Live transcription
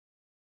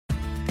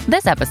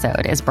This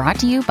episode is brought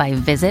to you by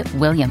Visit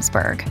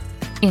Williamsburg.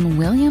 In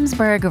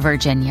Williamsburg,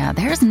 Virginia,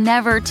 there's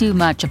never too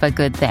much of a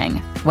good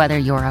thing. Whether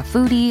you're a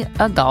foodie,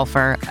 a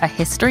golfer, a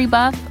history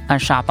buff, a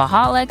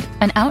shopaholic,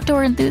 an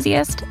outdoor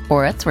enthusiast,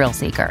 or a thrill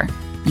seeker,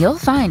 you'll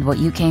find what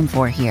you came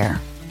for here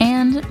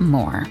and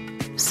more.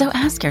 So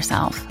ask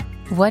yourself,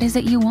 what is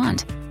it you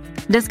want?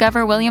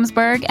 Discover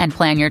Williamsburg and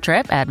plan your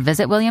trip at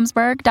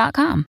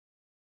visitwilliamsburg.com.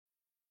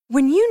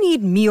 When you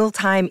need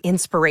mealtime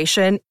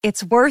inspiration,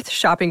 it's worth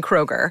shopping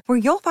Kroger, where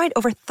you'll find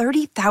over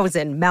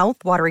 30,000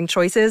 mouth-watering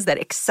choices that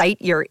excite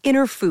your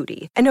inner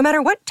foodie. And no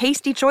matter what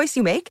tasty choice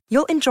you make,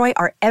 you'll enjoy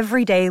our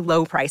everyday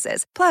low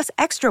prices, plus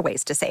extra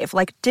ways to save,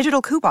 like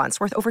digital coupons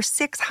worth over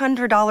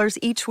 $600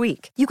 each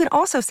week. You can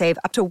also save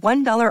up to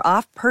 $1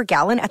 off per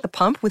gallon at the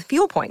pump with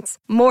fuel points.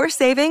 More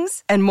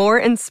savings and more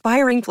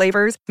inspiring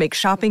flavors make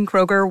shopping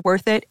Kroger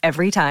worth it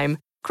every time.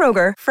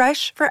 Kroger,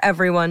 fresh for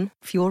everyone.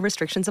 Fuel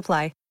restrictions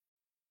apply.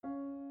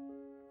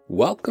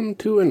 Welcome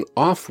to an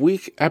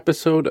off-week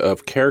episode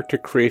of Character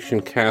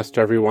Creation Cast,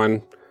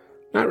 everyone.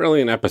 Not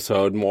really an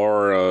episode,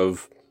 more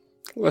of,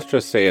 let's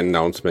just say,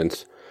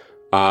 announcements.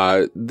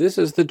 This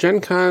is the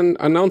Gen Con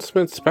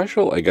announcement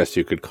special, I guess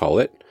you could call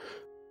it.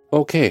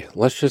 Okay,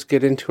 let's just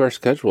get into our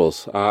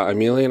schedules.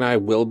 Amelia and I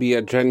will be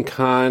at Gen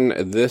Con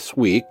this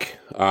week,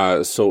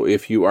 so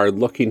if you are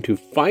looking to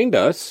find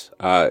us,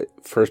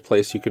 first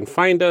place you can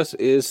find us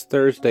is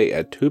Thursday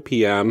at 2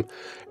 p.m.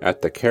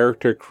 at the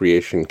Character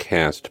Creation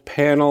Cast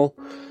panel.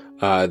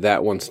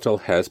 That one still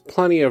has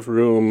plenty of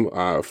room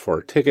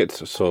for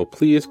tickets, so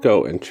please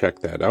go and check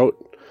that out.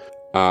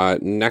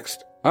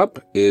 Next up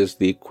is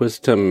the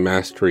Wisdom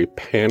Mastery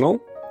panel,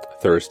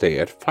 Thursday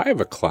at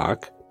 5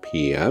 o'clock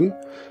p.m.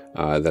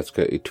 That's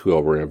a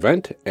 2-hour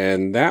event,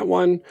 and that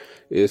one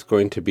is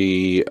going to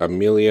be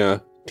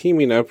Amelia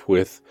teaming up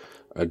with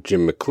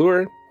Jim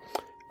McClure.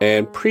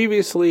 And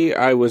previously,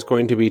 I was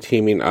going to be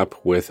teaming up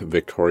with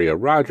Victoria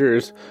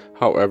Rogers.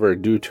 However,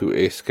 due to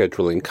a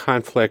scheduling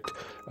conflict,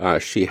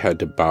 she had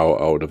to bow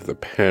out of the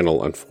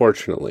panel,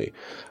 unfortunately.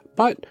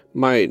 But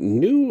my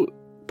new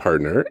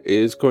partner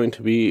is going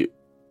to be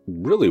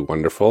really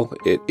wonderful.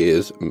 It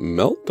is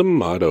Mel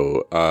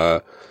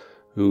D'Amato,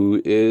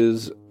 who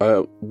is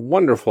a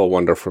wonderful,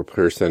 wonderful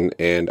person,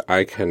 and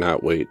I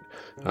cannot wait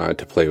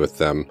to play with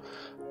them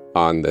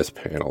on this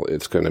panel.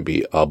 It's going to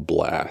be a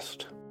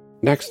blast.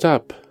 Next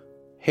up,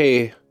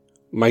 hey,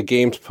 my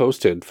game's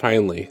posted,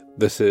 finally.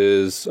 This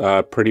is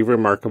pretty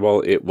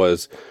remarkable. It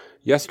was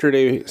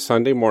yesterday,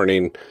 Sunday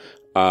morning.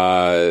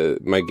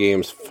 My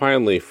games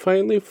finally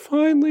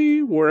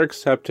were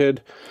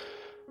accepted.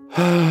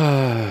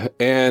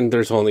 And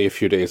there's only a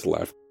few days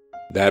left.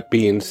 That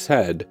being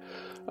said,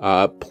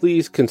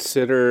 please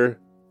consider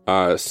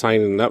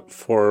signing up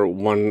for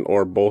one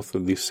or both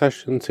of these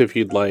sessions if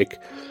you'd like.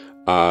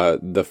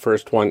 The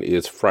first one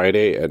is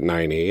Friday at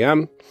 9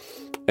 a.m.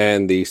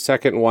 and the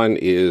second one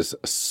is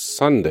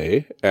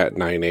Sunday at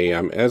 9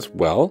 a.m. as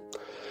well.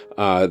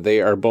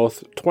 They are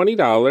both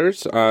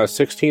 $20,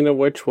 16 of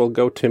which will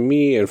go to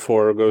me and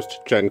 4 goes to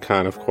Gen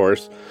Con, of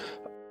course.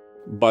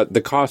 But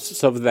the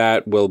costs of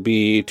that will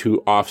be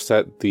to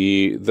offset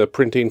the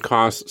printing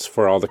costs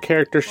for all the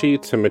character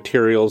sheets and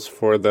materials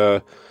for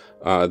the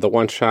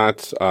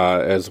one-shots,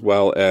 as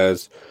well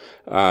as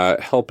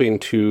helping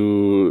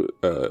to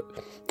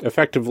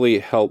effectively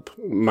help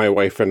my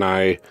wife and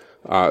I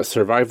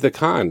survive the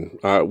con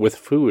with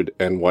food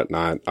and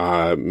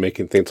whatnot,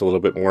 making things a little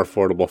bit more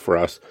affordable for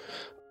us.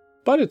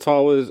 But it's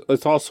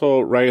also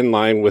right in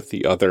line with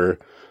the other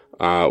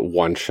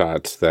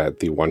one-shots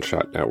that the One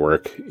Shot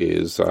Network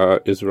is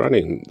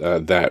running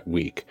that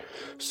week.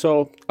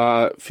 So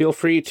feel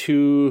free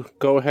to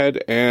go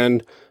ahead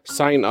and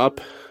sign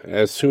up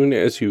as soon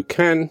as you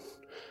can,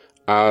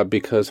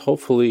 because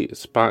hopefully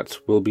spots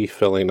will be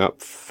filling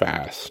up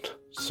fast.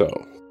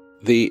 So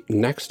the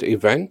next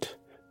event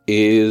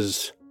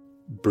is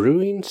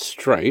Brewing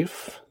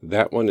Strife.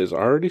 That one is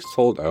already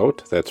sold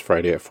out. That's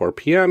Friday at 4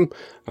 p.m.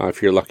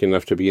 If you're lucky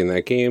enough to be in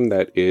that game,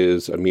 that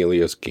is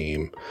Amelia's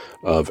game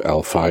of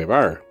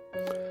L5R.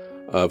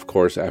 Of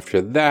course,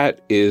 after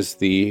that is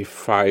the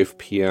 5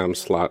 p.m.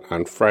 slot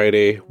on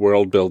Friday,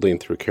 World Building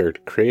Through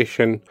Character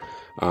Creation.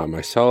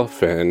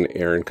 Myself and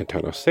Aaron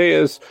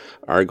Quintano-Sayas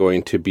are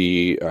going to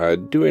be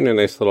doing a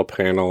nice little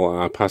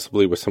panel,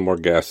 possibly with some more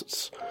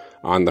guests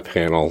on the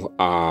panel.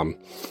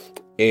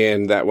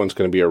 And that one's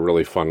going to be a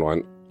really fun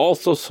one.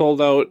 Also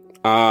sold out,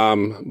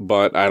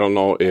 but I don't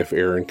know if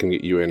Aaron can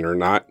get you in or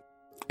not.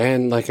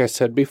 And like I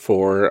said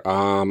before,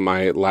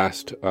 my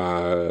last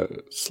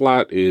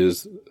slot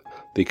is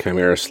the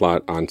Chimera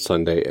slot on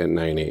Sunday at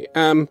 9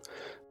 a.m.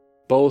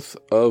 Both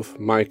of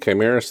my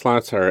Chimera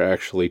slots are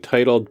actually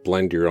titled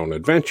Blend Your Own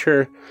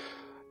Adventure.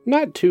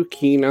 Not too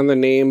keen on the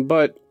name,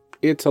 but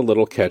it's a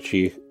little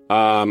catchy.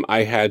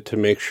 I had to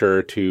make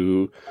sure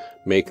to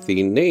make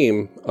the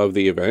name of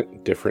the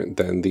event different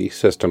than the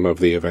system of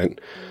the event,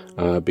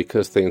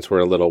 because things were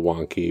a little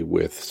wonky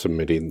with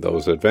submitting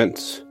those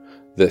events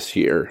this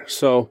year.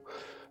 So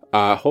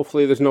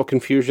hopefully there's no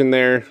confusion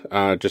there.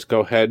 Just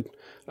go ahead,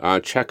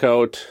 check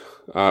out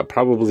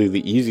probably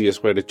the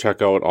easiest way to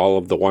check out all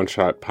of the One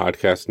Shot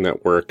Podcast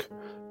Network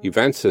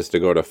events is to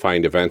go to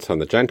find events on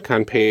the Gen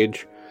Con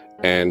page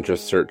and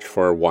just search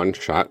for One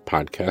Shot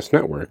Podcast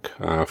Network,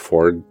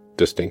 4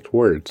 distinct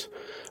words.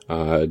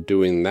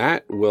 Doing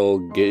that will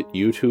get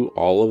you to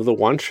all of the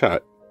One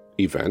Shot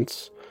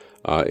events,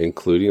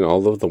 including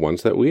all of the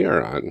ones that we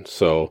are on.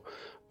 So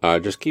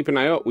just keep an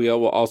eye out. We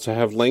will also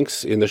have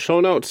links in the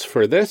show notes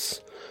for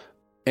this.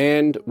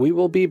 And we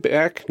will be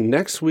back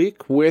next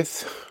week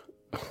with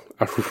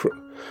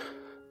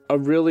a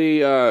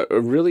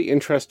really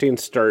interesting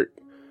start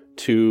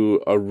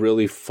to a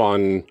really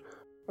fun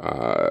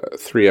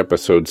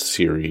 3-episode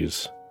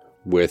series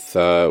with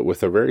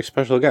a very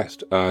special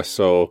guest.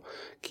 So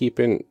keep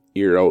an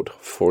ear out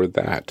for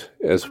that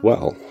as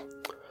well.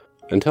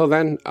 Until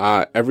then,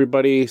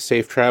 everybody,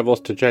 safe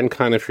travels to Gen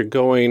Con if you're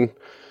going.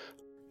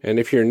 And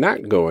if you're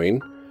not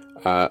going,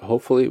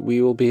 hopefully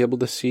we will be able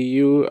to see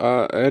you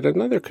at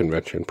another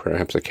convention,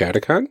 perhaps a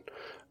Catacon,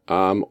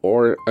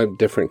 or a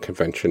different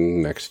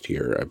convention next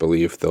year. I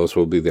believe those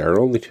will be our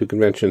only 2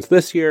 conventions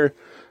this year.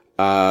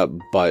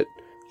 But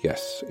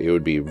yes, it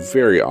would be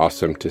very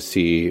awesome to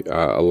see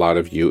a lot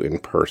of you in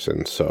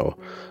person. So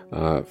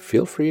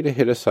feel free to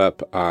hit us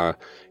up.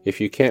 If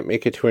you can't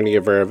make it to any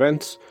of our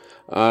events,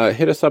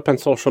 hit us up on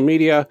social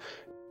media.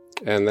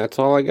 And that's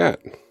all I got.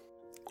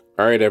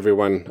 All right,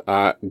 everyone,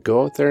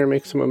 go out there and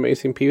make some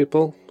amazing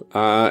people,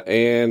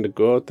 and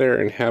go out there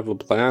and have a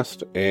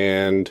blast,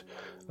 and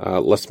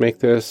let's make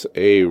this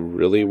a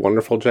really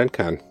wonderful Gen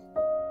Con.